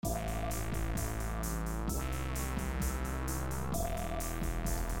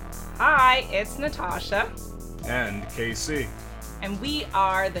Hi, it's Natasha. And KC. And we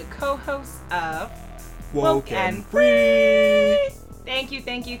are the co-hosts of Woke and Free! Thank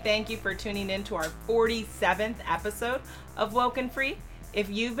you for tuning in to our 47th episode of Woke and Free. If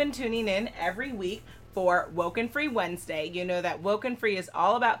you've been tuning in every week for Woke and Free Wednesday, you know that Woke and Free is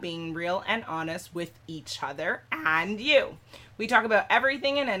all about being real and honest with each other and you. We talk about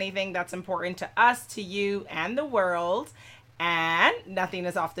everything and anything that's important to us, to you, and the world, and nothing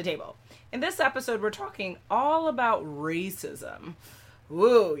is off the table. In this episode, we're talking all about racism.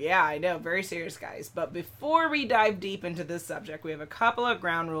 Woo, yeah, I know, very serious, guys. But before we dive deep into this subject, we have a couple of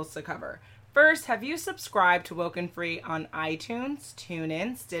ground rules to cover. First, have you subscribed to Woke and Free on iTunes,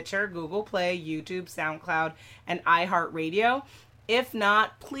 TuneIn, Stitcher, Google Play, YouTube, SoundCloud, and iHeartRadio? If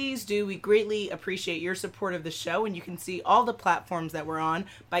not, please do. We greatly appreciate your support of the show, and you can see all the platforms that we're on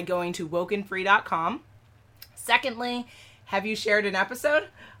by going to wokeandfree.com. Secondly, have you shared an episode?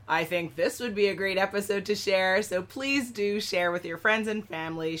 I think this would be a great episode to share, so please do share with your friends and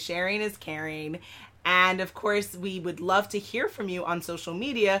family. Sharing is caring. And of course, we would love to hear from you on social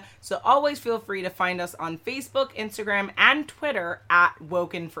media, so always feel free to find us on Facebook, Instagram, and Twitter at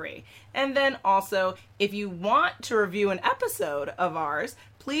Woke and Free. And then also, if you want to review an episode of ours,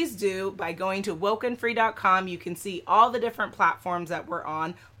 please do by going to wokeandfree.com. You can see all the different platforms that we're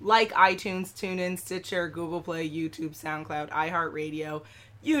on, like iTunes, TuneIn, Stitcher, Google Play, YouTube, SoundCloud, iHeartRadio.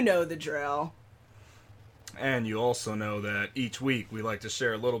 You know the drill. And you also know that each week we like to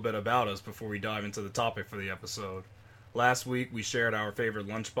share a little bit about us before we dive into the topic for the episode. Last week we shared our favorite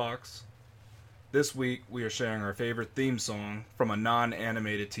lunchbox. This week we are sharing our favorite theme song from a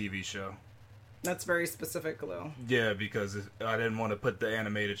non-animated TV show. That's very specific, Lou. Yeah, because I didn't want to put the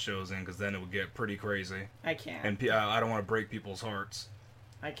animated shows in because then it would get pretty crazy. I can't. And I don't want to break people's hearts.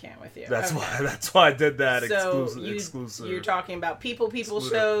 I can't with you. That's why I did that so exclusive. You're talking about people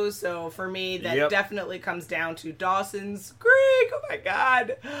shows. So for me, that definitely comes down to Dawson's Creek. Oh my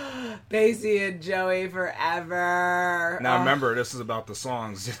God, Pacey and Joey forever. Now remember, this is about the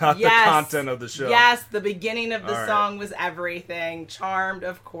songs, not the content of the show. Yes, the beginning of the song was everything. Charmed,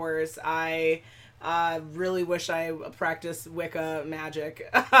 of course. I really wish I practiced Wicca magic.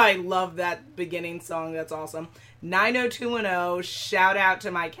 I love that beginning song. That's awesome. 90210, shout out to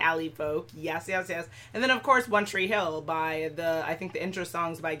my Cali folk. Yes. And then, of course, One Tree Hill by I think the intro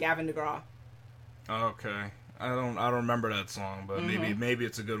song's by Gavin DeGraw. Okay. I don't remember that song, but maybe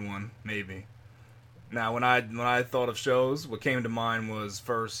it's a good one. Maybe. Now, when I thought of shows, what came to mind was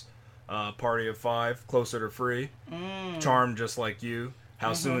first Party of Five, Closer to Free, Charmed Just Like You,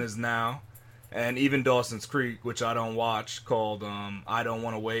 How Soon Is Now, and even Dawson's Creek, which I don't watch, called I Don't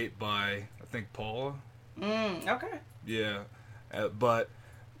Want to Wait by, I think, Paula. Okay. Yeah. But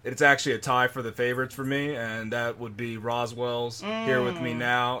it's actually a tie for the favorites for me, and that would be Roswell's Here With Me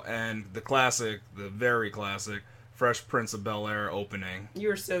Now, and the classic, the very classic, Fresh Prince of Bel-Air opening.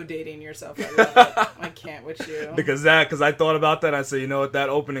 You're so dating yourself. I love it. I can't with you. Because I thought about that, and I said, you know what, that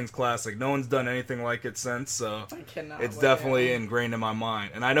opening's classic. No one's done anything like it since, so I cannot. It's definitely ingrained in my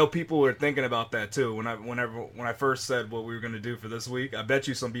mind. And I know people were thinking about that too. When I first said what we were going to do for this week, I bet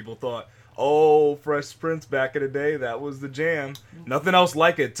you some people thought, oh, Fresh Prince back in the day, that was the jam. Nothing else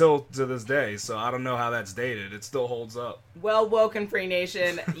like it till to this day, so I don't know how that's dated. It still holds up. Well, Woke and Free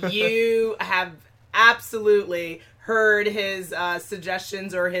Nation, you have absolutely heard his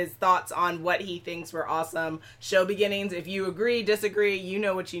suggestions or his thoughts on what he thinks were awesome show beginnings. If you agree, disagree, you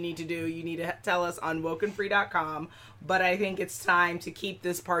know what you need to do. You need to tell us on wokeandfree.com. But I think it's time to keep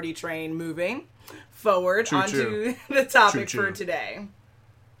this party train moving forward onto the topic for today.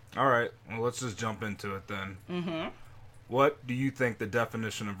 All right, well, let's just jump into it then. What do you think the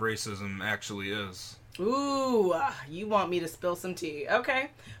definition of racism actually is? Ooh, you want me to spill some tea. Okay.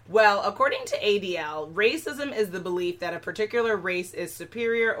 Well, according to ADL, racism is the belief that a particular race is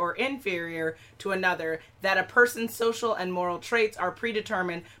superior or inferior to another, that a person's social and moral traits are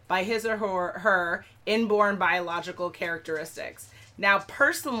predetermined by his or her inborn biological characteristics. Now,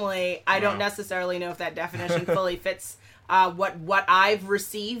 personally, I don't necessarily know if that definition fully fits what I've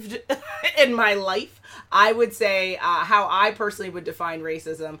received in my life. I would say how I personally would define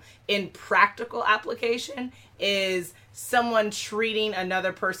racism in practical application is someone treating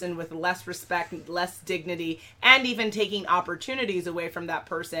another person with less respect, less dignity, and even taking opportunities away from that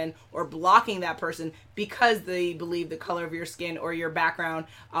person or blocking that person because they believe the color of your skin or your background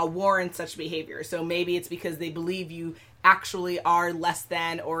warrants such behavior. So maybe it's because they believe you actually are less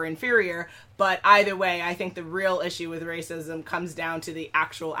than or inferior, but either way, I think the real issue with racism comes down to the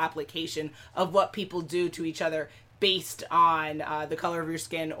actual application of what people do to each other based on the color of your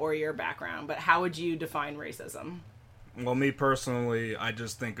skin or your background. But how would you define racism? Well, me personally, I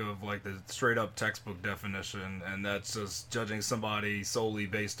just think of like the straight up textbook definition, and that's just judging somebody solely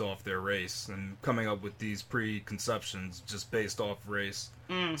based off their race and coming up with these preconceptions just based off race.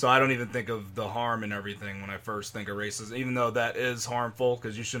 So I don't even think of the harm and everything when I first think of racism, even though that is harmful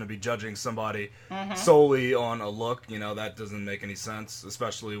because you shouldn't be judging somebody solely on a look. You know, that doesn't make any sense,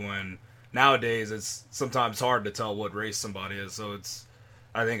 especially when nowadays it's sometimes hard to tell what race somebody is. So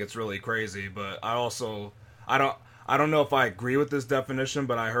I think it's really crazy, but I don't know if I agree with this definition,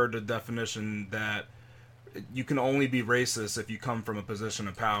 but I heard the definition that you can only be racist if you come from a position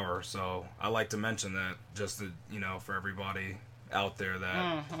of power. So I like to mention that just to, for everybody out there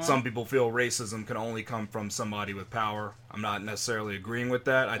that some people feel racism can only come from somebody with power. I'm not necessarily agreeing with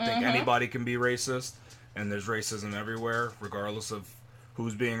that. I think anybody can be racist, and there's racism everywhere, regardless of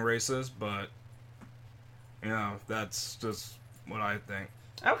who's being racist. But, that's just what I think.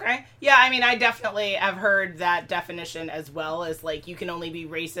 Okay. Yeah, I mean, I definitely have heard that definition as well, as like you can only be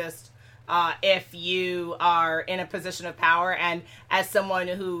racist if you are in a position of power. And as someone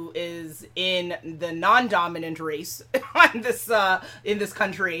who is in the non-dominant race in this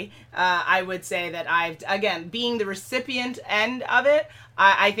country, I would say that being the recipient end of it,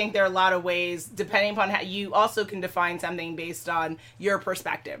 I think there are a lot of ways, depending upon how you also can define something based on your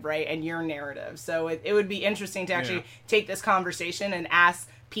perspective, right, and your narrative. So it would be interesting to actually take this conversation and ask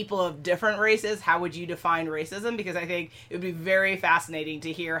people of different races, how would you define racism? Because I think it would be very fascinating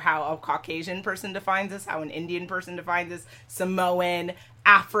to hear how a Caucasian person defines this, how an Indian person defines this, Samoan,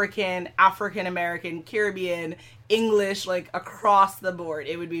 African American, Caribbean, English, like across the board.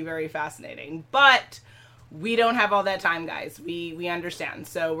 It would be very fascinating. But we don't have all that time, guys. We understand.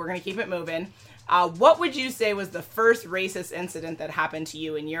 So we're going to keep it moving. What would you say was the first racist incident that happened to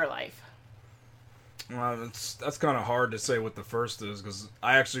you in your life? Well, that's kind of hard to say what the first is, because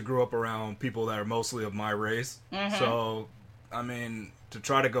I actually grew up around people that are mostly of my race. So, I mean, to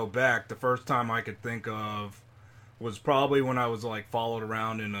try to go back, the first time I could think of was probably when I was like followed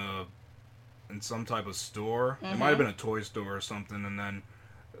around in some type of store. It might have been a toy store or something, and then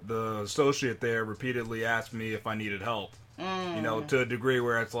the associate there repeatedly asked me if I needed help. To a degree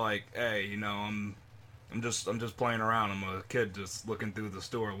where it's like, hey, I'm just playing around. I'm a kid just looking through the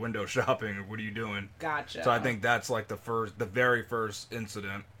store, window shopping, or what are you doing? Gotcha. So I think that's like the very first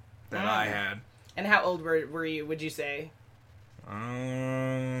incident that I had. And how old were you, would you say?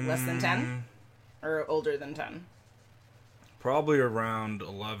 Less than 10? Or older than 10? Probably around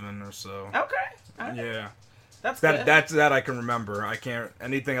 11 or so. Okay. Yeah. That's good. That's that I can remember. I can't...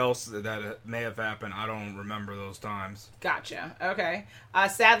 Anything else that may have happened, I don't remember those times. Gotcha. Okay.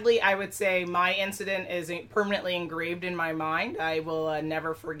 Sadly, I would say my incident is permanently engraved in my mind. I will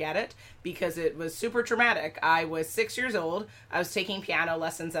never forget it because it was super traumatic. I was 6 years old. I was taking piano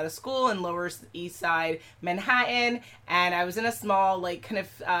lessons at a school in Lower East Side, Manhattan, and I was in a small, like, kind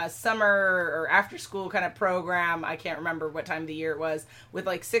of summer or after school kind of program. I can't remember what time of the year it was, with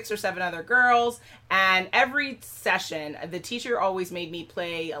like 6 or 7 other girls. And every session, the teacher always made me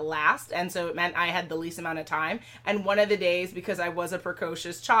play last, and so it meant I had the least amount of time. And one of the days, because I was a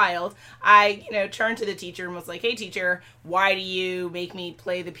precocious child, I, turned to the teacher and was like, "Hey, teacher, why do you make me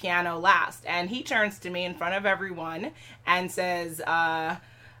play the piano last?" And he turns to me in front of everyone and says, "Are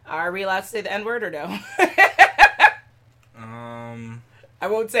we allowed to say the N-word or no?" I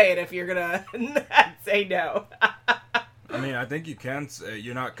won't say it if you're gonna say no. I mean, I think you can say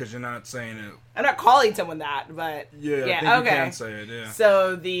you're not saying it. I'm not calling someone that, but yeah, I think okay. You can say it. Yeah.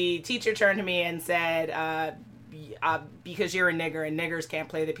 So the teacher turned to me and said, "Because you're a nigger and niggers can't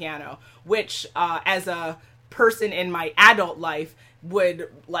play the piano," which, as a person in my adult life, would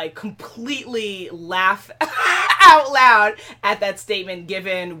like completely laugh out loud at that statement,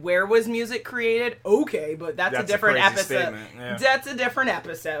 given where was music created. Okay, but that's a different episode. Yeah. That's a different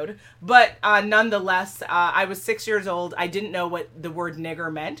episode. But nonetheless, I was 6 years old. I didn't know what the word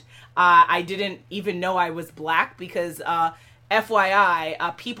nigger meant. I didn't even know I was black because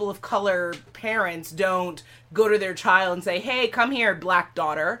FYI, people of color parents don't go to their child and say, "Hey, come here, black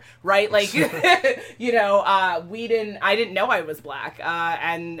daughter," right? Like, I didn't know I was black.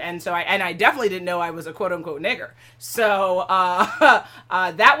 And so I definitely didn't know I was a quote unquote nigger. So,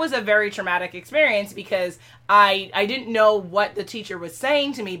 that was a very traumatic experience because I didn't know what the teacher was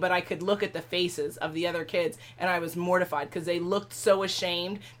saying to me, but I could look at the faces of the other kids and I was mortified because they looked so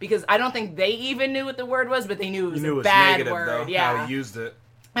ashamed, because I don't think they even knew what the word was, but they knew it was a bad negative, word. Though, yeah. How he used it.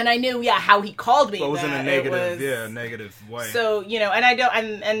 And I knew, how he called me. But it was in a negative way. So, and I don't,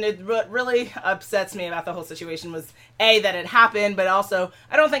 and it really upsets me about the whole situation was, A, that it happened, but also,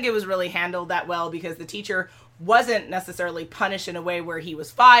 I don't think it was really handled that well because the teacher wasn't necessarily punished in a way where he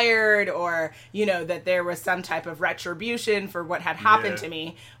was fired or, you know, that there was some type of retribution for what had happened to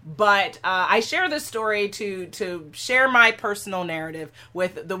me. But I share this story to share my personal narrative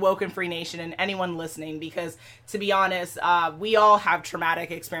with the Woken Free Nation and anyone listening, because to be honest, we all have traumatic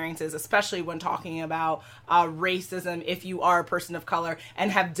experiences, especially when talking about racism if you are a person of color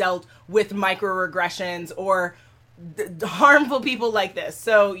and have dealt with microaggressions or harmful people like this.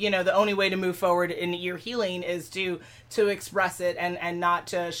 So, you know, the only way to move forward in your healing is to express it and not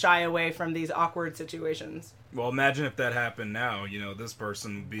to shy away from these awkward situations. Well, imagine if that happened now. You know, this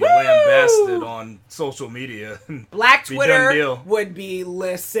person would be lambasted on social media. Black Twitter would be,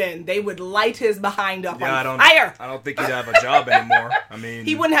 they would light his behind up on fire. I don't think he'd have a job anymore. I mean,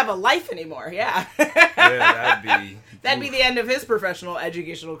 he wouldn't have a life anymore. Yeah. That'd be the end of his professional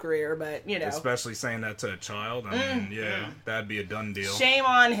educational career, but, you know. Especially saying that to a child. I mean, that'd be a done deal. Shame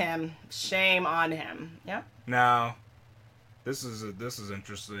on him. Shame on him. Yeah. Now, this is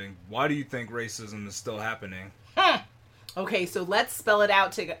interesting. Why do you think racism is still happening? Okay, so let's spell it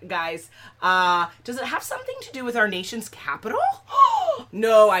out to guys. Does it have something to do with our nation's capital?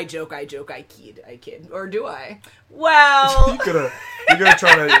 No, I joke, I kid. Or do I? Well, you're gonna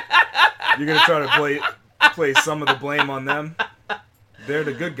try to place some of the blame on them. They're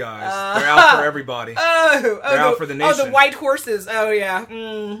the good guys. They're out for everybody. They're out for the nation. Oh, the white horses. Oh, yeah.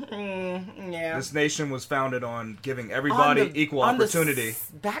 Yeah. This nation was founded on giving everybody equal opportunity. On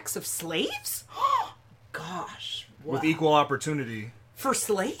the backs of slaves? Gosh. Wow. With equal opportunity. For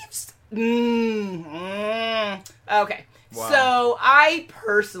slaves? Okay. Wow. So I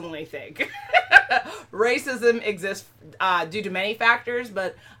personally think racism exists due to many factors,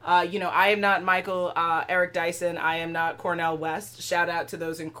 but you know, I am not Michael Eric Dyson. I am not Cornel West. Shout out to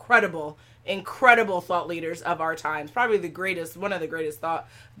those incredible thought leaders of our times. Probably one of the greatest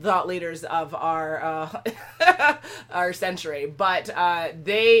thought leaders of our our century. But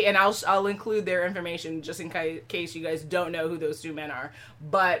I'll include their information just in case you guys don't know who those two men are.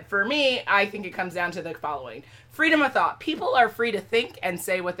 But for me, I think it comes down to the following. Freedom of thought. People are free to think and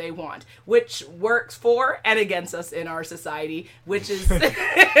say what they want, which works for and against us in our society, which is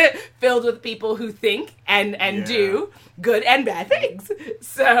filled with people who think and do good and bad things.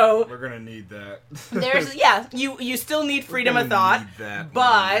 So we're gonna need that. You still need freedom of thought,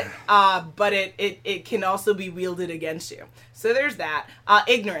 but it can also be wielded against you. So there's that.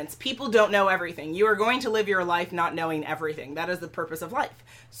 Ignorance. People don't know everything. You are going to live your life not knowing everything. That is the purpose of life.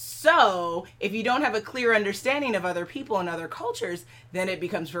 So if you don't have a clear understanding of other people and other cultures, then it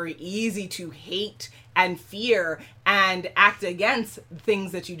becomes very easy to hate and fear and act against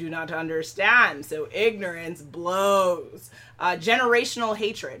things that you do not understand. So ignorance blows. Generational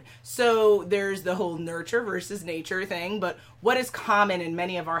hatred. So there's the whole nurture versus nature thing, but what is common in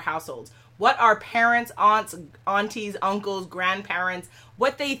many of our households? What our parents, aunts, aunties, uncles, grandparents,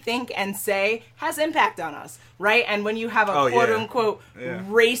 what they think and say has impact on us, right? And when you have a quote-unquote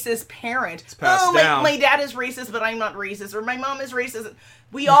racist parent, my dad is racist, but I'm not racist, or my mom is racist.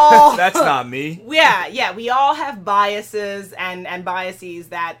 We all... That's not me. Yeah, we all have biases and biases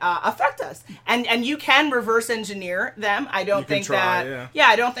that affect us. And you can reverse engineer them. I don't think that... Yeah,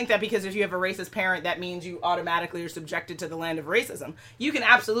 I don't think that because if you have a racist parent, that means you automatically are subjected to the land of racism. You can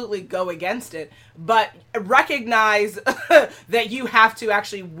absolutely go against it, but recognize that you have to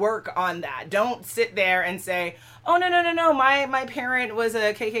actually work on that. Don't sit there and say, oh, no, my parent was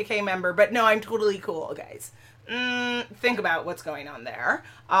a KKK member, but no, I'm totally cool, guys. Think about what's going on there.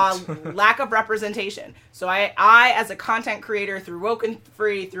 Lack of representation. So I, as a content creator through Woken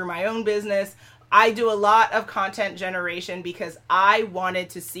Free, through my own business, I do a lot of content generation because I wanted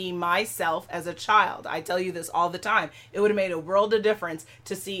to see myself as a child. I tell you this all the time. It would have made a world of difference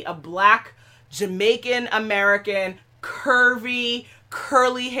to see a Black, Jamaican American, curvy,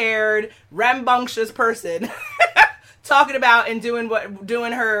 curly-haired, rambunctious person talking about and doing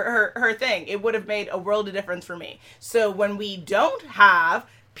her thing. It would have made a world of difference for me. So when we don't have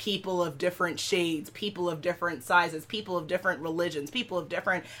people of different shades, people of different sizes, people of different religions, people of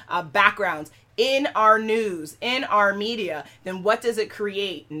different backgrounds in our news, in our media, then what does it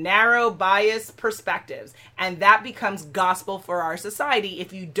create? Narrow, biased perspectives. And that becomes gospel for our society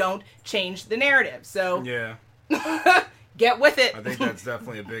if you don't change the narrative. So get with it. I think that's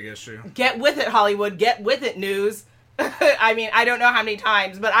definitely a big issue. Get with it, Hollywood. Get with it, news. I mean, I don't know how many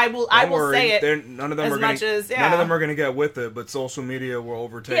times, but I will say it. None of them are going to get with it, but social media will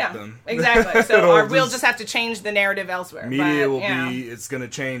overtake them. Exactly. So we'll just have to change the narrative elsewhere. It's going to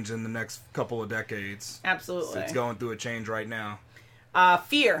change in the next couple of decades. Absolutely. It's going through a change right now.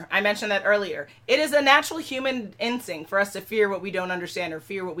 Fear. I mentioned that earlier. It is a natural human instinct for us to fear what we don't understand or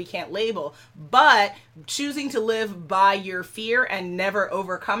fear what we can't label. But choosing to live by your fear and never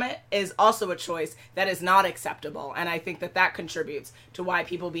overcome it is also a choice that is not acceptable. And I think that contributes to why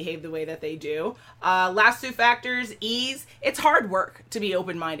people behave the way that they do. Last two factors, ease. It's hard work to be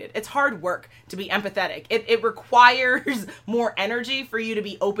open-minded. It's hard work to be empathetic. It requires more energy for you to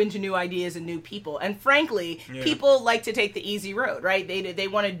be open to new ideas and new people. And frankly, people like to take the easy road, right? They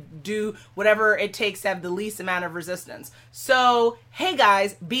want to do whatever it takes to have the least amount of resistance. So, hey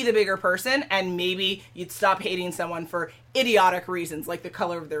guys, be the bigger person, and maybe you'd stop hating someone for idiotic reasons like the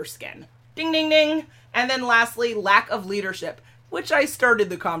color of their skin. Ding, ding, ding. And then lastly, lack of leadership, which I started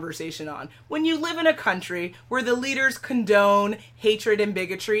the conversation on. When you live in a country where the leaders condone hatred and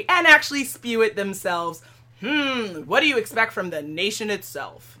bigotry and actually spew it themselves, what do you expect from the nation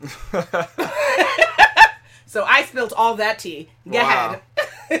itself? So I spilled all that tea. Go ahead.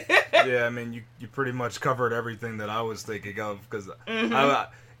 Yeah, I mean, you pretty much covered everything that I was thinking of, because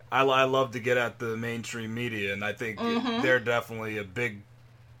I love to get at the mainstream media, and I think they're definitely a big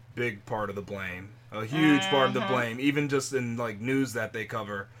part of the blame. A huge part of the blame, even just in, like, news that they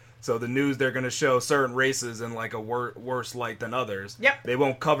cover. So the news, they're going to show certain races in, like, a worse light than others. Yep. They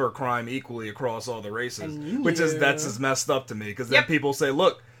won't cover crime equally across all the races, that's just messed up to me, because then people say,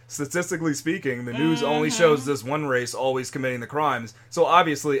 look, statistically speaking, the news only shows this one race always committing the crimes. So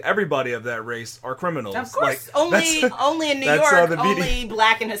obviously, everybody of that race are criminals. Of course, like, only in New York, only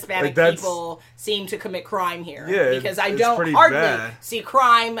Black and Hispanic people seem to commit crime here. Yeah, because I don't hardly see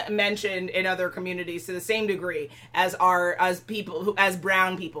crime mentioned in other communities to the same degree as as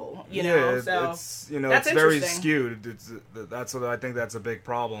brown people. You know, so it's it's very skewed. That's what I think. That's a big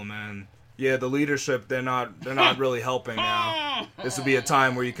problem, and. Yeah, the leadership, they're not really helping now. This would be a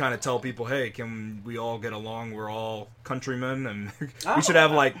time where you kind of tell people, hey, can we all get along? We're all countrymen, and we should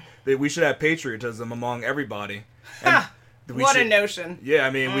have patriotism among everybody. And what a notion. Yeah,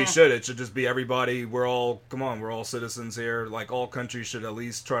 I mean, we should. It should just be everybody. We're all citizens here. Like, all countries should at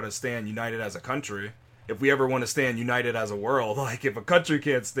least try to stand united as a country. If we ever want to stand united as a world, like, if a country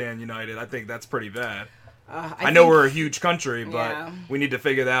can't stand united, I think that's pretty bad. I know we're a huge country, but we need to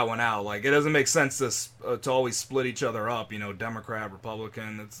figure that one out. Like, it doesn't make sense to always split each other up. Democrat,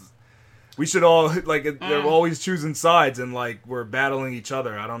 Republican. We should all they're always choosing sides, and like we're battling each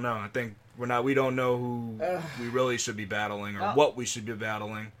other. I don't know. I think we don't know who we really should be battling or what we should be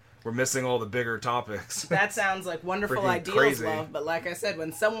battling. We're missing all the bigger topics. That sounds like wonderful ideals, crazy. Love. But like I said,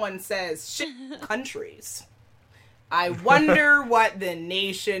 when someone says shit countries, I wonder what the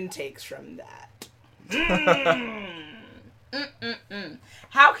nation takes from that.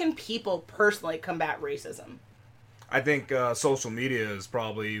 How can people personally combat racism? I think social media is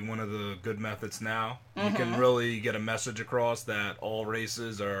probably one of the good methods now. You can really get a message across that all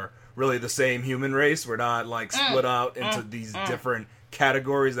races are really the same human race. We're not like split out into these different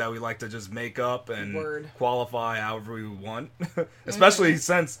categories that we like to just make up and qualify however we want. Especially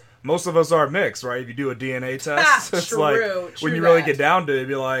since most of us are mixed, right? If you do a DNA test, it's when you really get down to it, you'd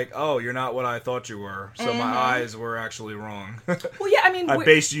be like, oh, you're not what I thought you were. So my eyes were actually wrong. Well, yeah, I mean... I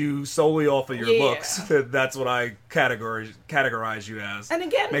based you solely off of your looks. That's what I categorize you as. And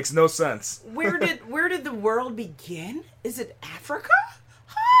again... Makes no sense. Where did the world begin? Is it Africa?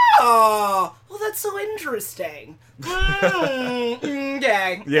 Oh, well, that's so interesting.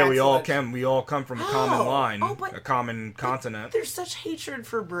 Yeah, we all come from a common line, a common continent. There's such hatred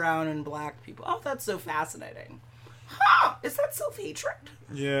for brown and black people. Oh, that's so fascinating. Is that self-hatred?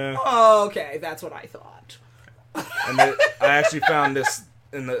 Yeah. Oh, okay, that's what I thought. And I actually found this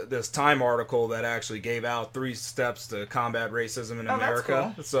in this Time article that actually gave out 3 steps to combat racism in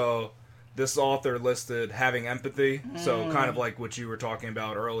America. That's cool. So this author listed having empathy, so kind of like what you were talking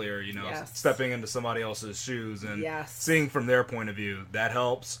about earlier, stepping into somebody else's shoes and seeing from their point of view. That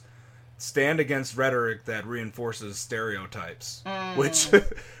helps. Stand against rhetoric that reinforces stereotypes, which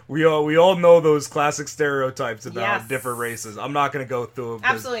we all know those classic stereotypes about different races. I'm not going to go through them.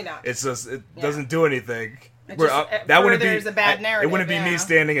 Absolutely not. It's just, it doesn't do anything. That wouldn't be a bad narrative. It wouldn't be me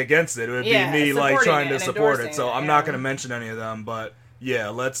standing against it. It would be me like trying to support it. So I'm not going to mention any of them, but yeah,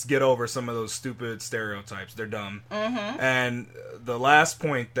 let's get over some of those stupid stereotypes. They're dumb. And the last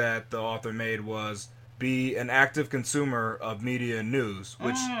point that the author made was be an active consumer of media and news,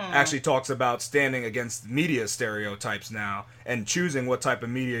 which actually talks about standing against media stereotypes now and choosing what type of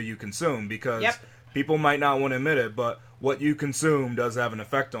media you consume, because people might not want to admit it, but what you consume does have an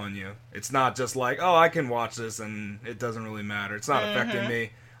effect on you. It's not just like, oh, I can watch this and it doesn't really matter. It's not affecting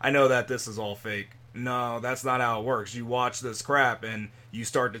me. I know that this is all fake. No, that's not how it works. You watch this crap and you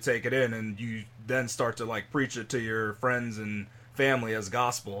start to take it in, and you then start to like preach it to your friends and family as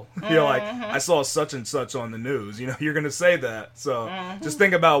gospel. You're like, I saw such and such on the news. You're going to say that. So just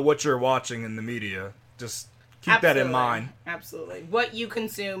think about what you're watching in the media. Just keep that in mind. Absolutely. What you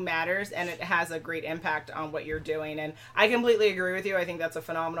consume matters, and it has a great impact on what you're doing. And I completely agree with you. I think that's a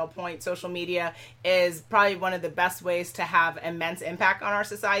phenomenal point. Social media is probably one of the best ways to have immense impact on our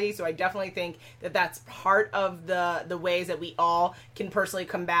society. So I definitely think that that's part of the ways that we all can personally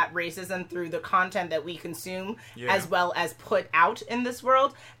combat racism through the content that we consume, as well as put out in this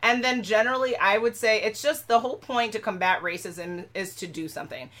world. And then generally, I would say it's just the whole point to combat racism is to do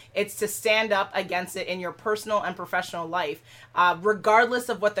something. It's to stand up against it in your personal and professional life, regardless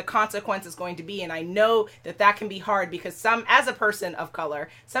of what the consequence is going to be. And I know that can be hard because as a person of color,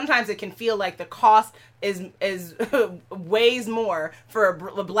 sometimes it can feel like the cost is weighs more for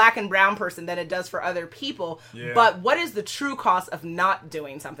a black and brown person than it does for other people. But what is the true cost of not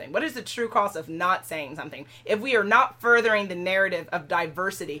doing something? What is the true cost of not saying something? If we are not furthering the narrative of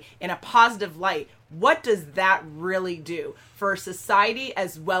diversity in a positive light, what does that really do for society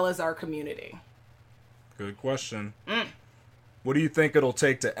as well as our community? Good question. What do you think it'll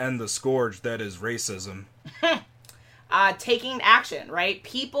take to end the scourge that is racism? Taking action, right?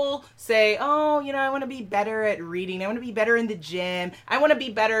 People say, oh, I want to be better at reading. I want to be better in the gym. I want to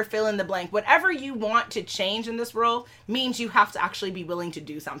be better, fill in the blank. Whatever you want to change in this world means you have to actually be willing to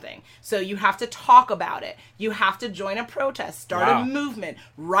do something. So you have to talk about it. You have to join a protest, start a movement,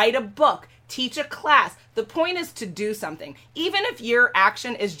 write a book, teach a class. The point is to do something. Even if your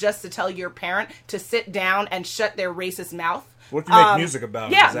action is just to tell your parent to sit down and shut their racist mouth. What if you make music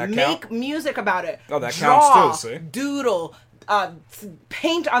about it? Does that count? Make music about it. Oh, that counts too, see? Doodle,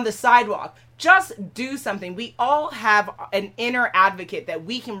 paint on the sidewalk. Just do something. We all have an inner advocate that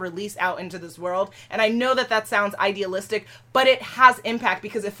we can release out into this world. And I know that sounds idealistic, but it has impact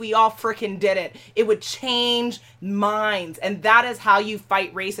because if we all frickin' did it, it would change minds. And that is how you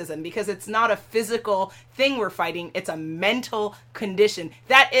fight racism, because it's not a physical thing we're fighting. It's a mental condition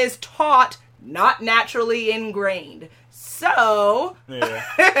that is taught, not naturally ingrained. So,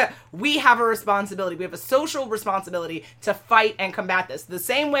 we have a responsibility. We have a social responsibility to fight and combat this. The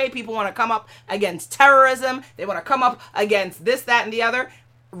same way people want to come up against terrorism, they want to come up against this, that, and the other.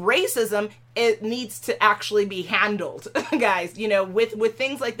 Racism, it needs to actually be handled, guys. With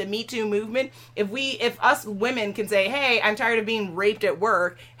things like the Me Too movement, if us women can say, hey, I'm tired of being raped at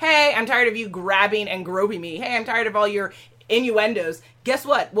work. Hey, I'm tired of you grabbing and groping me. Hey, I'm tired of all your innuendos. Guess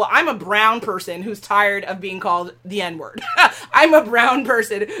what? Well, I'm a brown person who's tired of being called the N-word. I'm a brown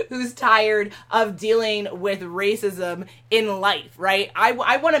person who's tired of dealing with racism in life, right?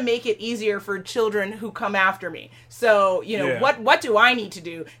 I want to make it easier for children who come after me. So, what do I need to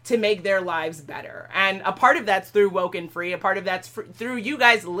do to make their lives better? And a part of that's through Woke and Free. A part of that's through you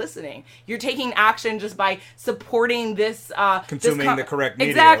guys listening. You're taking action just by supporting this. Consuming the correct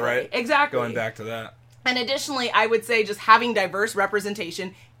media, right? Exactly. Going back to that. And additionally, I would say just having diverse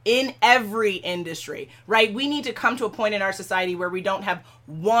representation in every industry, right? We need to come to a point in our society where we don't have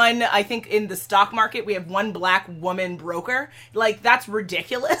one, I think in the stock market, we have one black woman broker. Like, that's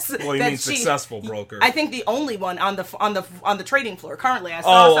ridiculous. Well, you mean successful broker. I think the only one on the trading floor currently. I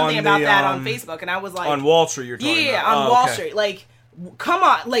saw something about that on Facebook, and I was like... On Wall Street, you're talking about. Yeah, on Wall Street. Like... Come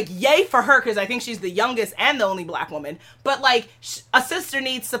on, like, yay for her, because I think she's the youngest and the only black woman, but like, a sister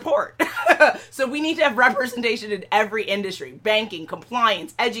needs support. So we need to have representation in every industry: banking,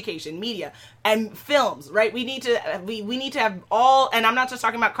 compliance, education, media, and films, right? We need to we need to have all, and I'm not just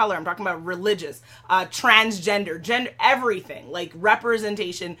talking about color, I'm talking about religious, transgender, gender, everything, like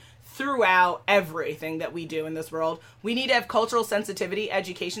representation throughout everything that we do in this world. We need to have cultural sensitivity,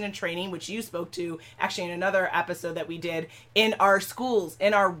 education, and training, which you spoke to actually in another episode that we did, in our schools,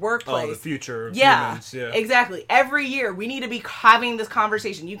 in our workplace. Oh, the future of humans. Yeah, exactly. Every year, we need to be having this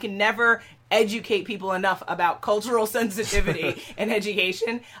conversation. You can never educate people enough about cultural sensitivity and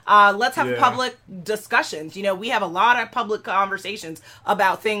education. Let's have public discussions. We have a lot of public conversations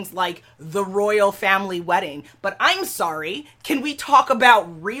about things like the royal family wedding. But I'm sorry, can we talk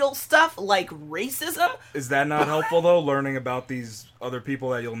about real stuff like racism? Is that not helpful, though, learning about these other people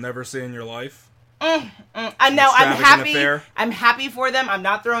that you'll never see in your life? And now I'm happy for them. I'm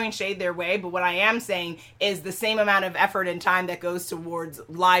not throwing shade their way, but what I am saying is the same amount of effort and time that goes towards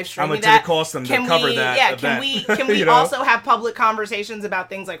live streaming. How much did it cost them to cover that? Yeah, event? Can we also have public conversations about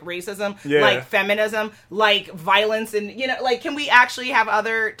things like racism, like feminism, like violence, and can we actually have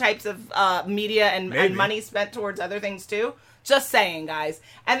other types of media and money spent towards other things too? Just saying, guys.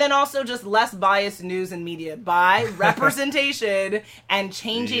 And then also just less biased news and media. By representation and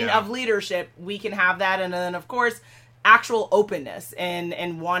changing of leadership, we can have that. And then, of course, actual openness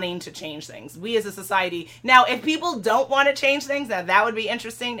and wanting to change things. We as a society. Now, if people don't want to change things, now that would be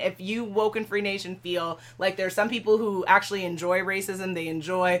interesting. If you, Woke and Free Nation, feel like there's some people who actually enjoy racism, they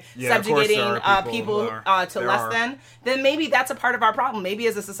enjoy subjugating people to less than, then maybe that's a part of our problem. Maybe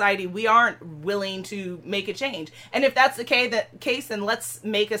as a society, we aren't willing to make a change. And if that's the case, then let's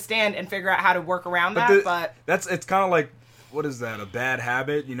make a stand and figure out how to work around that. It's kind of like, what is that? A bad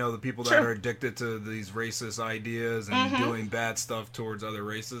habit? You know, the people that are addicted to these racist ideas and doing bad stuff towards other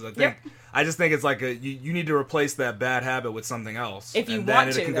races. I just think it's like you need to replace that bad habit with something else. If you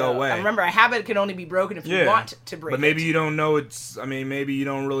want to, it can go away. Remember, a habit can only be broken if you want to break it. But maybe you don't know maybe you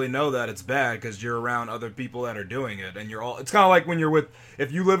don't really know that it's bad because you're around other people that are doing it, and it's kind of like when you're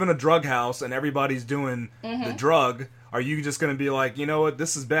if you live in a drug house and everybody's doing the drug, are you just going to be like, you know what,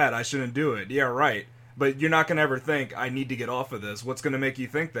 this is bad, I shouldn't do it? Yeah, right. But you're not going to ever think, I need to get off of this. What's going to make you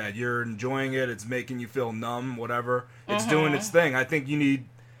think that? You're enjoying it. It's making you feel numb, whatever. It's doing its thing. I think you need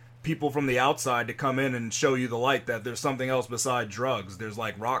people from the outside to come in and show you the light that there's something else besides drugs. There's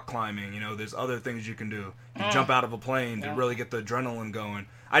like rock climbing. You know, there's other things you can do. You jump out of a plane to really get the adrenaline going.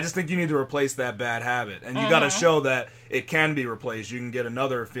 I just think you need to replace that bad habit. And you got to show that it can be replaced. You can get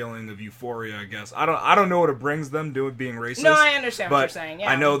another feeling of euphoria, I guess. I don't know what it brings them to it being racist. No, I understand what you're saying. Yeah.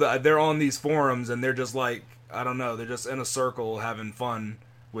 I know that they're on these forums and they're just like, I don't know, they're just in a circle having fun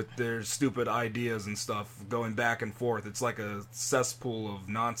with their stupid ideas and stuff, going back and forth. It's like a cesspool of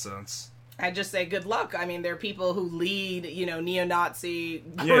nonsense. I just say good luck. I mean, there are people who lead, neo-Nazi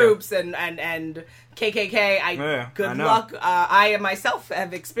groups and KKK. Good luck. I myself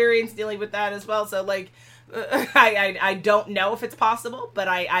have experienced dealing with that as well. So, I don't know if it's possible, but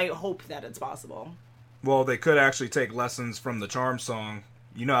I hope that it's possible. Well, they could actually take lessons from the Charm song.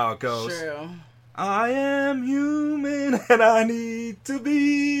 You know how it goes. True. I am human and I need to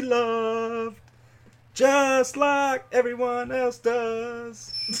be loved. Just like everyone else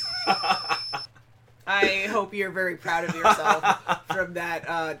does. I hope you're very proud of yourself from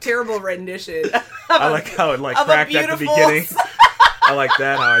that terrible rendition. I like how it cracked at the beginning. I like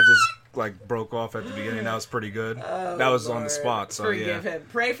that, how I just broke off at the beginning. That was pretty good. Oh, that was Lord. On the spot. So Forgive him.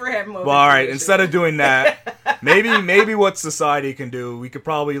 Pray for him. Well, all right. Instead of doing that, maybe what society can do, we could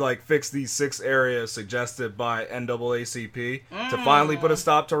probably fix these 6 areas suggested by NAACP to finally put a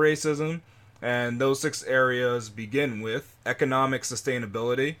stop to racism. And those 6 areas begin with economic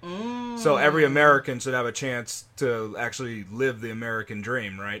sustainability. So every American should have a chance to actually live the American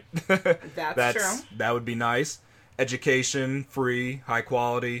dream, right? That's true. That would be nice. Education, free, high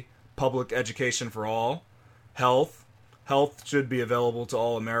quality, public education for all. Health should be available to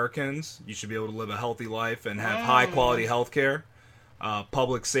all Americans. You should be able to live a healthy life and have high quality health care.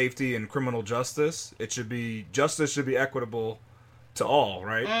 Public safety and criminal justice. Justice should be equitable to all,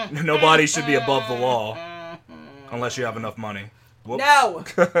 right? Nobody should be above the law unless you have enough money. Whoops. No.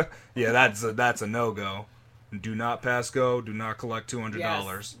 Yeah, that's a no-go. Do not pass go. Do not collect $200.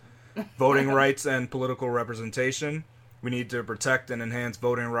 Yes. Voting rights and political representation. We need to protect and enhance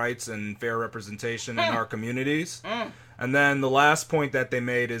voting rights and fair representation in our communities. And then the last point that they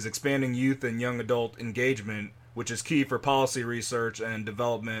made is expanding youth and young adult engagement, which is key for policy research and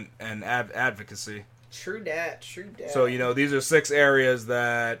development and advocacy. True that. So, these are 6 areas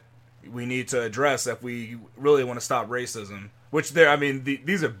that we need to address if we really want to stop racism. Which,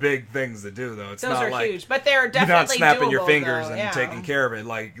 these are big things to do, though. Those are huge, but they're definitely you're not snapping doable, your fingers though. and taking care of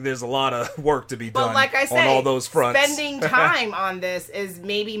it. There's a lot of work to be done like I say, on all those fronts. Spending time on this is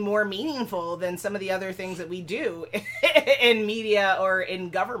maybe more meaningful than some of the other things that we do in media or in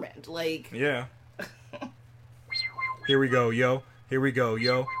government. Yeah. Here we go, yo.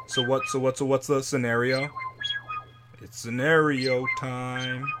 So what's the scenario? It's scenario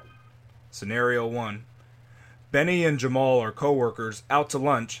time. Scenario 1. Benny and Jamal are co-workers out to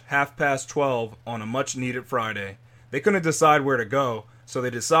lunch 12:30 on a much-needed Friday. They couldn't decide where to go, so they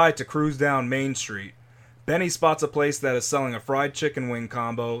decide to cruise down Main Street. Benny spots a place that is selling a fried chicken wing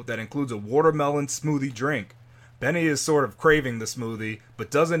combo that includes a watermelon smoothie drink. Benny is sort of craving the smoothie,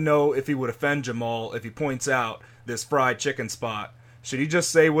 but doesn't know if he would offend Jamal if he points out this fried chicken spot. Should he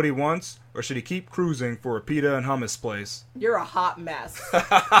just say what he wants, or should he keep cruising for a pita and hummus place? You're a hot mess.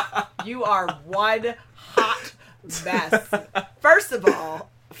 You are one hot mess. First of all,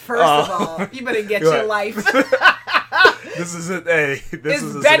 you better get your life. This is it. Hey, this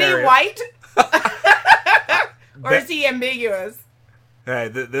is Benny scenario. white? Or is he ambiguous? Hey,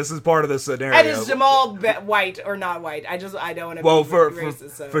 this is part of the scenario. And is Jamal white or not white? I don't want to be racist.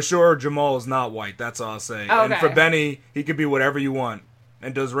 So. For sure, Jamal is not white. That's all I'll say. Okay. And for Benny, he could be whatever you want.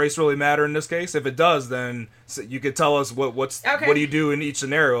 And does race really matter in this case? If it does, then you could tell us what do you do in each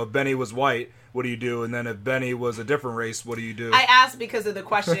scenario. If Benny was white, what do you do? And then if Benny was a different race, what do you do? I asked because of the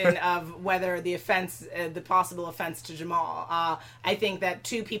question of whether the offense, the possible offense to Jamal. I think that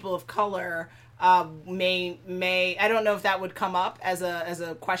two people of color may I don't know if that would come up as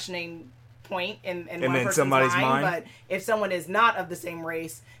a questioning point in one person's somebody's mind, but if someone is not of the same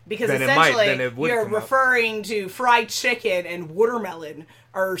race, because then essentially you're referring to fried chicken and watermelon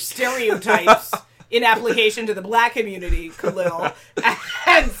are stereotypes in application to the black community, Khalil.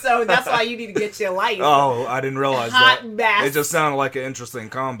 And so that's why you need to get your life. Oh, I didn't realize Hot that. mess. It just sounded like an interesting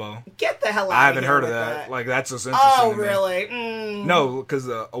combo. Get the hell out of here. I haven't heard of with that. Like, that's just interesting. Oh, to me. really? No, because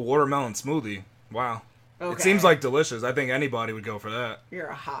a watermelon smoothie. Wow. Okay. It seems like delicious. I think anybody would go for that. You're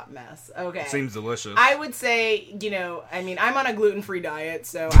a hot mess. Okay. It seems delicious. I would say, I mean, I'm on a gluten-free diet,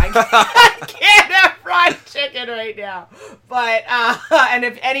 so I can't have fried chicken right now. But, and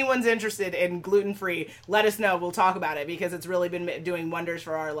if anyone's interested in gluten-free, let us know. We'll talk about it because it's really been doing wonders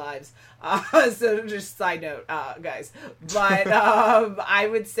for our lives. So just side note, guys. But I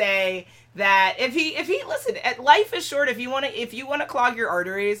would say that if he listen, life is short. If you want to clog your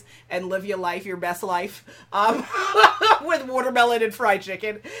arteries and live your life, your best life, with watermelon and fried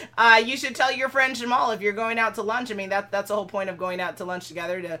chicken, you should tell your friend Jamal if you're going out to lunch. I mean, that's the whole point of going out to lunch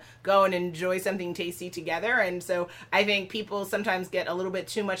together, to go and enjoy something tasty together. And so I think people sometimes get a little bit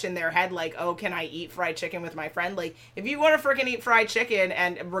too much in their head, like, oh, can I eat fried chicken with my friend? Like, if you want to freaking eat fried chicken,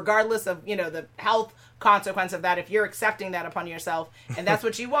 and regardless of, the health consequence of that, if you're accepting that upon yourself and that's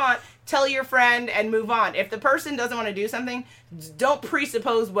what you want, tell your friend and move on. If the person doesn't want to do something, don't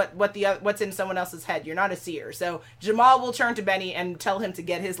presuppose what's in someone else's head. You're not a seer. So Jamal will turn to Benny and tell him to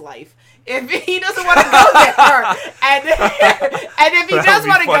get his life. If he doesn't want to go there, and if he does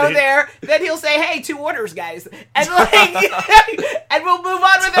want to go there, then he'll say, hey, 2 orders, guys, and and we'll move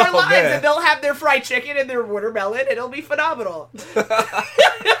on with our lives, man. And they'll have their fried chicken and their watermelon, and it'll be phenomenal.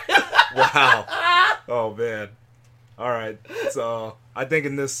 Wow. Oh, man. All right. So I think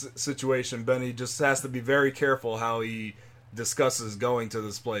in this situation, Benny just has to be very careful how he discusses going to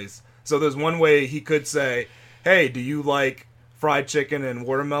this place. So there's one way he could say, hey, do you like fried chicken and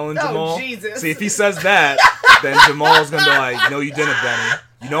watermelon, Jamal? Oh, Jesus. See, if he says that, then Jamal's going to be like, no, you didn't, Benny.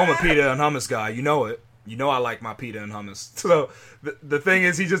 You know I'm a pita and hummus guy. You know it. You know I like my pita and hummus. So the thing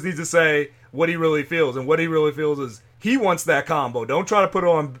is, he just needs to say what he really feels. And what he really feels is he wants that combo. Don't try to put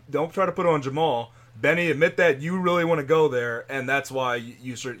it on Jamal. Benny, admit that you really want to go there, and that's why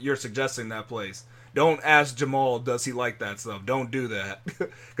you're suggesting that place. Don't ask Jamal, does he like that stuff? Don't do that.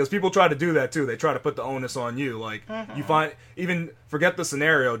 Because people try to do that, too. They try to put the onus on you. Like, you find, even, forget the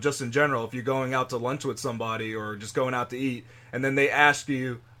scenario, just in general, if you're going out to lunch with somebody or just going out to eat, and then they ask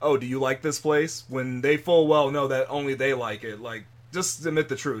you, oh, do you like this place? When they full well know that only they like it. Like, just admit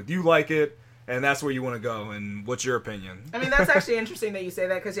the truth. You like it. And that's where you want to go. And what's your opinion? I mean, that's actually interesting that you say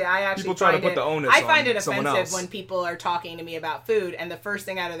that, because I actually people try to put the onus I find it on someone offensive else when people are talking to me about food, and the first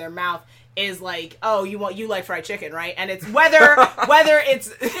thing out of their mouth is like, "Oh, you like fried chicken, right?" And it's whether it's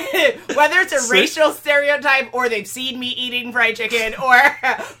a racial stereotype or they've seen me eating fried chicken, or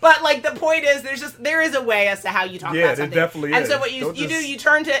but like the point is there is a way as to how you talk about something. Yeah, definitely and is. so what you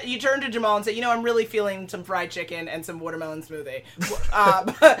turn to Jamal and say, I'm really feeling some fried chicken and some watermelon smoothie.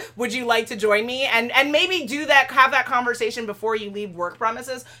 Would you like to join me? And maybe have that conversation before you leave work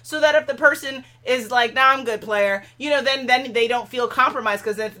premises, so that if the person is like, nah, I'm good, player, then they don't feel compromised,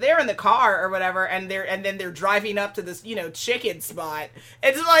 because if they're in the car or whatever, and then they're driving up to this, chicken spot,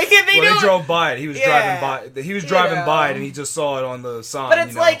 it's like they drove by it. He was driving by. He was driving by it, and he just saw it on the sign. But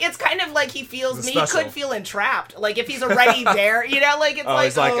it's like, it's kind of like he feels he could feel entrapped. Like if he's already there, like it's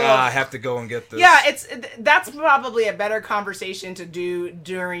he's like, I have to go and get this. Yeah, that's probably a better conversation to do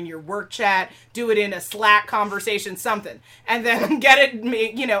during your work chat. Do it in a Slack conversation, something, and then get it.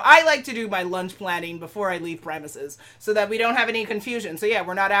 I like to do my lunch planning before I leave premises, so that we don't have any confusion. So yeah,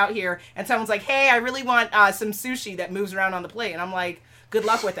 we're not out here and someone's like, hey, I really want some sushi that moves around on the plate, and I'm like, good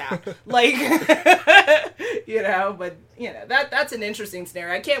luck with that. Like, but that's an interesting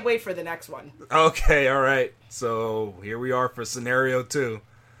scenario. I can't wait for the next one. Okay, all right. So here we are for scenario 2.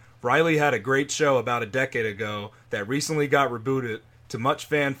 Riley had a great show about a decade ago that recently got rebooted to much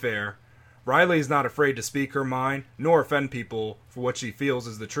fanfare. Riley is not afraid to speak her mind, nor offend people for what she feels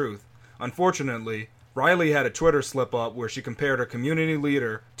is the truth. Unfortunately, Riley had a Twitter slip-up where she compared her community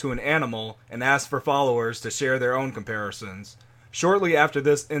leader to an animal and asked for followers to share their own comparisons. Shortly after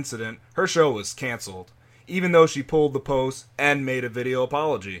this incident, her show was canceled, even though she pulled the post and made a video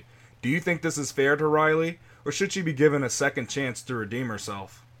apology. Do you think this is fair to Riley, or should she be given a second chance to redeem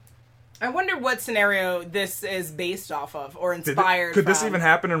herself? I wonder what scenario this is based off of, or inspired Could this even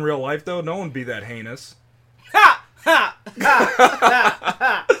happen in real life, though? No one would be that heinous. Ha! Ha! Ha!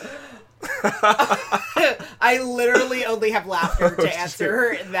 Ha! I literally only have laughter to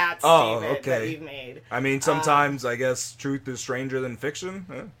answer that statement that you've made. I mean, sometimes I guess truth is stranger than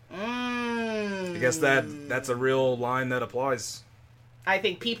fiction. I guess that's a real line that applies. I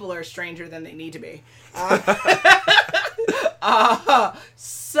think people are stranger than they need to be.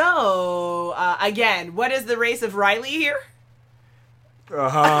 Again, what is the race of Riley here?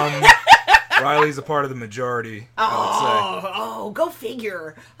 Riley's a part of the majority, I would say. Oh, go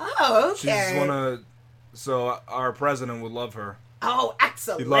figure. Oh, okay. So our president would love her. Oh,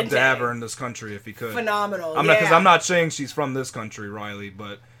 excellent. He'd love to have her in this country if he could. Phenomenal, Because I'm not saying she's from this country, Riley,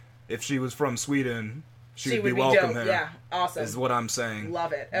 but if she was from Sweden, she would be welcome here. Yeah, awesome. Is what I'm saying.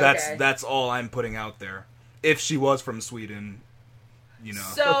 Love it. Okay. That's all I'm putting out there. If she was from Sweden,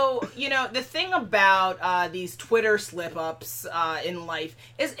 So, the thing about these Twitter slip-ups in life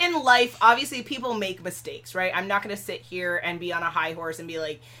is, obviously, people make mistakes, right? I'm not going to sit here and be on a high horse and be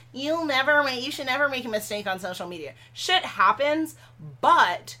like, you should never make a mistake on social media. Shit happens,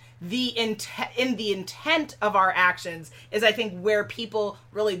 but the intent of our actions is, I think, where people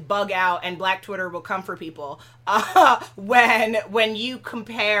really bug out, and Black Twitter will come for people when you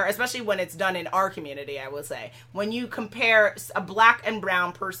compare, especially when it's done in our community, I will say, when you compare a black and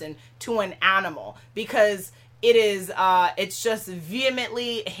brown person to an animal, because it's just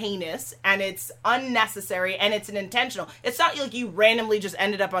vehemently heinous, and it's unnecessary, and it's an intentional. It's not like you randomly just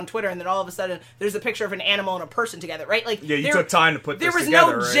ended up on Twitter and then all of a sudden there's a picture of an animal and a person together, right? Like, yeah, you took time to put this together.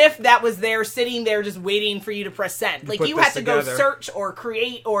 There was no GIF that was there sitting there just waiting for you to press send. Like, you had to go search or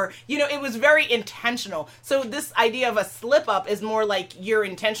create, or, it was very intentional. So this idea of a slip up is more like your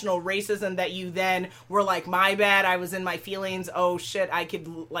intentional racism that you then were like, my bad, I was in my feelings. Oh shit,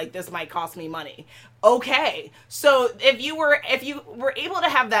 this might cost me money. Okay, so if you were able to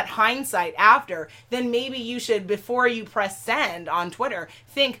have that hindsight after, then maybe you should, before you press send on Twitter,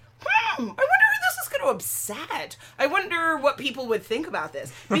 think, I wonder who this is going to upset. I wonder what people would think about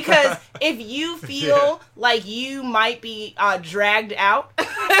this. Because if you feel like you might be dragged out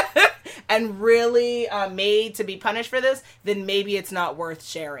and really made to be punished for this, then maybe it's not worth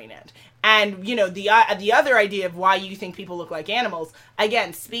sharing it. And, the other idea of why you think people look like animals,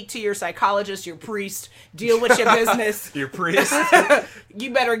 again, speak to your psychologist, your priest, deal with your business. Your priest?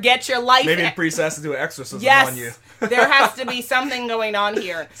 You better get your life. Maybe the priest has to do an exorcism on you. There has to be something going on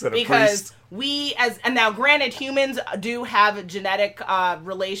here. Because and now granted, humans do have genetic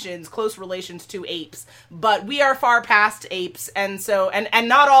close relations to apes, but we are far past apes, and so, and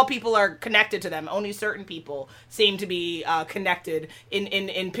not all people are connected to them. Only certain people seem to be connected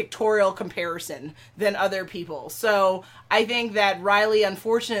in pictorial comparison than other people. So I think that Riley,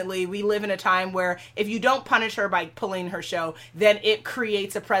 unfortunately, we live in a time where if you don't punish her by pulling her show, then it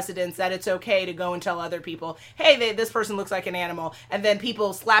creates a precedence that it's okay to go and tell other people, hey, this person looks like an animal, and then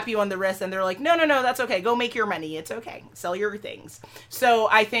people slap you on the wrist and they're like, no, that's okay. Go make your money. It's okay. Sell your things. So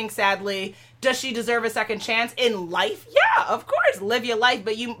I think, sadly, does she deserve a second chance in life? Yeah, of course. Live your life,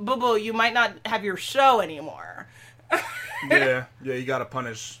 but you might not have your show anymore. Yeah, you gotta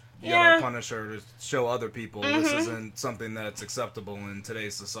punish. You gotta punish her to show other people this isn't something that's acceptable in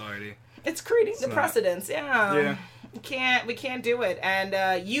today's society. It's creating the precedence. Yeah. We can't do it.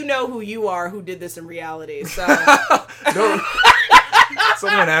 And you know who you are, who did this in reality. So no.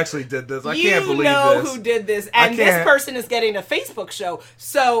 Someone actually did this. I can't believe this. You know who did this. And this person is getting a Facebook show.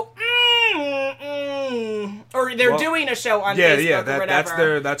 So, or they're doing a show on Facebook or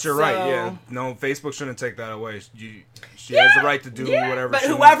whatever. That's your right. Yeah. No, Facebook shouldn't take that away. She has the right to do whatever but she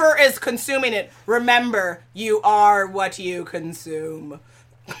whoever wants. is consuming it, remember, you are what you consume.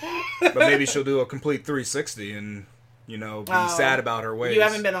 But maybe she'll do a complete 360 and... be sad about her ways. You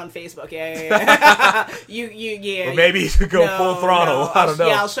haven't been on Facebook. Yeah. Or maybe you could go full throttle. No. I don't know.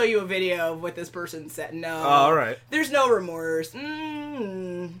 Yeah, I'll show you a video of what this person said. No. All right. There's no remorse.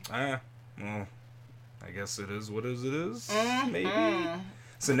 Well, I guess it is what it is. Maybe.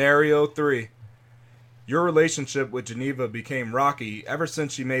 Scenario 3. Your relationship with Geneva became rocky ever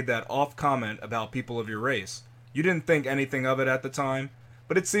since she made that off comment about people of your race. You didn't think anything of it at the time,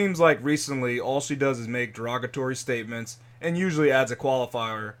 but it seems like recently all she does is make derogatory statements and usually adds a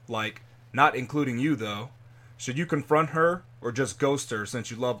qualifier like, not including you though. Should you confront her or just ghost her since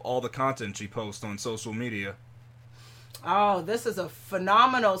you love all the content she posts on social media? Oh, this is a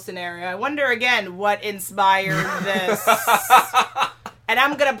phenomenal scenario. I wonder again what inspired this. And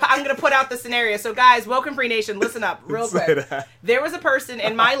I'm gonna put out the scenario. So guys, Woken Free Nation, listen up real quick. There was a person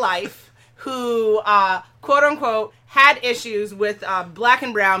in my life who, quote unquote, had issues with black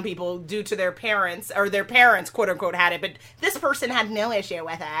and brown people due to their parents, or their parents, quote unquote, had it, but this person had no issue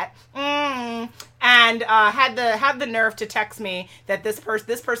with it. and had the nerve to text me that this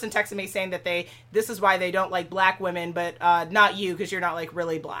person texted me saying that this is why they don't like black women, but not you because you're not like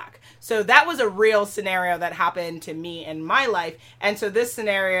really black. So that was a real scenario that happened to me in my life, and so this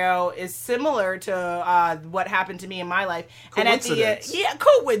scenario is similar to what happened to me in my life. Coincidence. And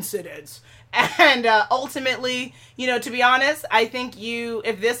coincidence. And ultimately, to be honest, I think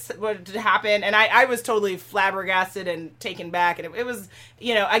if this were to happen, and I was totally flabbergasted and taken back, and it was,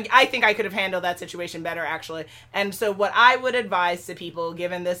 I think I could have handled that situation better, actually. And so what I would advise to people,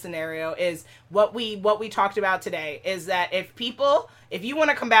 given this scenario, is what we talked about today, is that if you want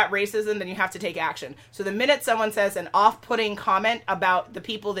to combat racism, then you have to take action. So the minute someone says an off-putting comment about the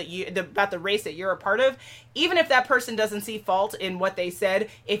people about the race that you're a part of, even if that person doesn't see fault in what they said,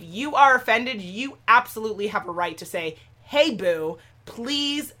 if you are offended, you absolutely have a right to say, hey, boo,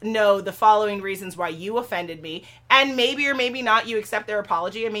 please know the following reasons why you offended me. And maybe or maybe not you accept their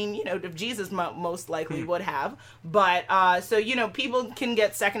apology. I mean, Jesus most likely would have. But, people can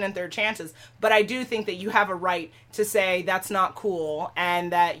get second and third chances. But I do think that you have a right to say that's not cool.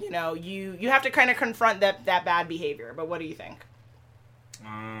 And that, you have to kind of confront that bad behavior. But what do you think?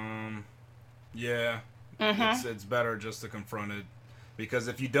 Yeah. It's better just to confront it. Because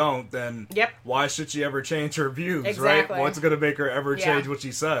if you don't, then why should she ever change her views, exactly. right? What's going to make her ever change what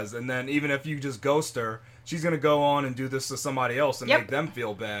she says? And then even if you just ghost her, she's going to go on and do this to somebody else and make them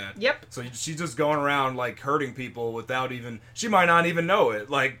feel bad. So she's just going around, like, hurting people without she might not even know it.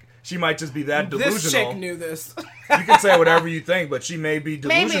 Like, she might just be that delusional. This chick knew this. You can say whatever you think, but she may be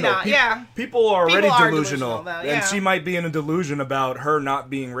delusional. Maybe not, People are already delusional. Though, and she might be in a delusion about her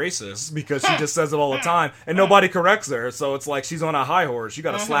not being racist because she just says it all the time, and nobody corrects her. So it's like she's on a high horse. You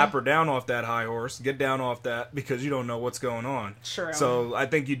got to slap her down off that high horse, get down off that, because you don't know what's going on. True. So I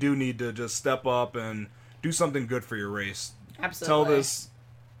think you do need to just step up and do something good for your race. Absolutely. Tell this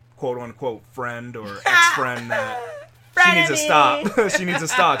quote-unquote friend or ex-friend that... She needs to stop. She needs to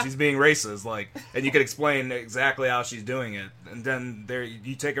stop. She's being racist, and you could explain exactly how she's doing it, and then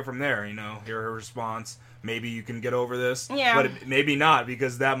you take it from there. Hear her response. Maybe you can get over this, but maybe not,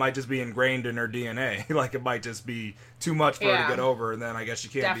 because that might just be ingrained in her DNA. It might just be too much for her to get over, and then I guess you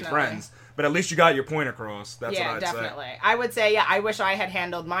can't be friends. But at least you got your point across. That's what I'd definitely. say. I would say, I wish I had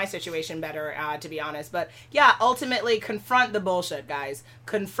handled my situation better, to be honest. But ultimately, confront the bullshit, guys.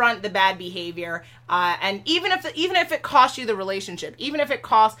 Confront the bad behavior, and even if it costs you the relationship, even if it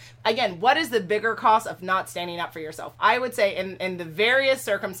costs, again, what is the bigger cost of not standing up for yourself? I would say in the various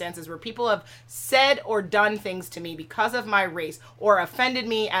circumstances where people have said or done things to me because of my race, or offended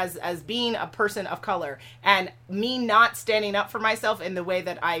me as being a person of color, and me not standing up for myself in the way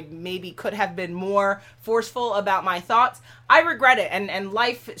that I maybe could have been more forceful about my thoughts, I regret it, and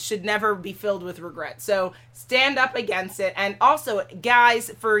life should never be filled with regret. So stand up against it. And also,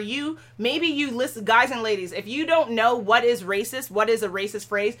 guys, for you, maybe you listen, guys and ladies, if you don't know what is racist, what is a racist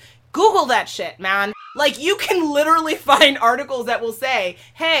phrase, Google that shit, man. You can literally find articles that will say,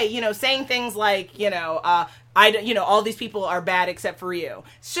 hey, saying things like, all these people are bad except for you.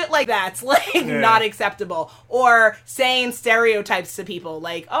 Shit like that's not acceptable. Or saying stereotypes to people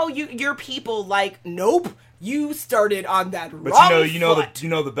like, oh, you're people, nope. You started on that wrong foot. You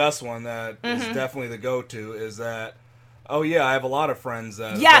know the best one that is definitely the go-to is that, oh yeah, I have a lot of friends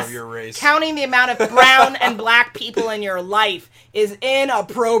that are your race. Counting the amount of brown and black people in your life is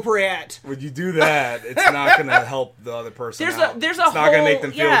inappropriate. When you do that, it's not going to help the other person out. It's not going to make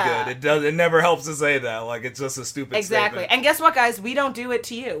them feel good. It never helps to say that. It's just a stupid statement. And guess what, guys? We don't do it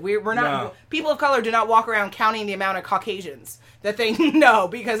to you. We're not. No. People of color do not walk around counting the amount of Caucasians that they know,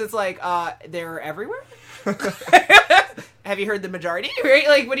 because it's they're everywhere. Have you heard the majority?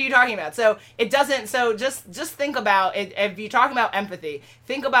 Right? What are you talking about? So it doesn't. So just think about it. If you're talking about empathy,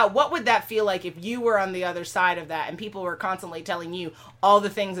 think about what would that feel like if you were on the other side of that, and people were constantly telling you all the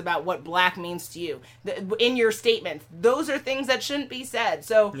things about what black means to you in your statements. Those are things that shouldn't be said.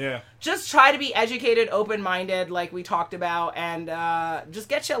 So just try to be educated, open-minded, like we talked about, and just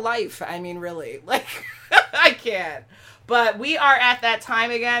get your life. I mean, really, I can't. But we are at that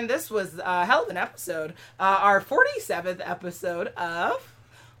time again. This was a hell of an episode. Our 47th episode of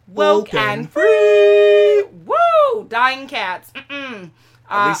Woke and Free. Woo! Dying cats.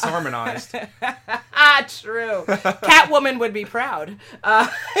 At least harmonized. True. Catwoman would be proud. Which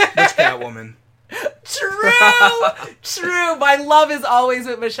Catwoman? True. My love is always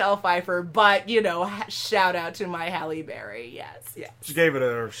with Michelle Pfeiffer, but shout out to my Halle Berry. Yes. She gave it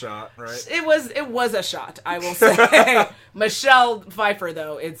a shot, right? It was a shot, I will say. Michelle Pfeiffer,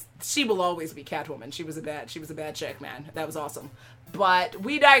 though, she will always be Catwoman. She was a bad chick, man. That was awesome. But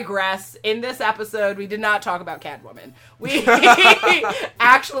we digress. In this episode, we did not talk about Catwoman. We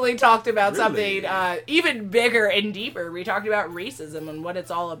actually talked about something even bigger and deeper. We talked about racism and what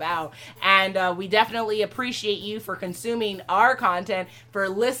it's all about. And we definitely appreciate you for consuming our content, for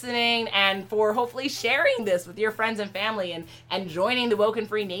listening, and for hopefully sharing this with your friends and family and joining the Woken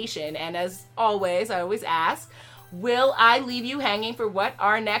Free Nation. And as always, I always ask, will I leave you hanging for what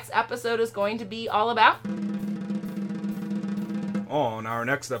our next episode is going to be all about? On our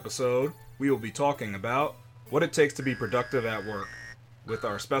next episode, we will be talking about what it takes to be productive at work with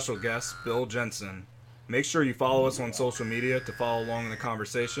our special guest, Bill Jensen. Make sure you follow us on social media to follow along in the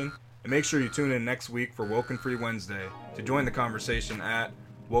conversation, and make sure you tune in next week for Woken Free Wednesday to join the conversation at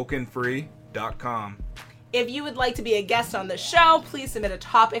wokenfree.com. If you would like to be a guest on the show, please submit a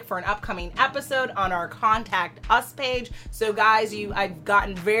topic for an upcoming episode on our Contact Us page. So guys, I've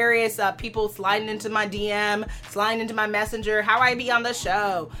gotten various people sliding into my DM, sliding into my messenger, how I be on the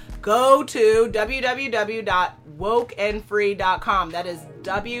show. Go to www.wokenfree.com. That is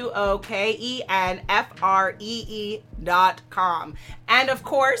WOKENFREE.com. And of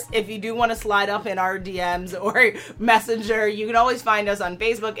course, if you do want to slide up in our DMs or messenger, you can always find us on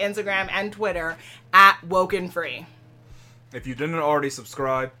Facebook, Instagram, and Twitter at Woken Free. If you didn't already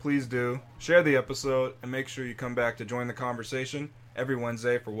subscribe, please do. Share the episode and make sure you come back to join the conversation every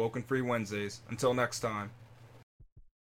Wednesday for Woken Free Wednesdays. Until next time.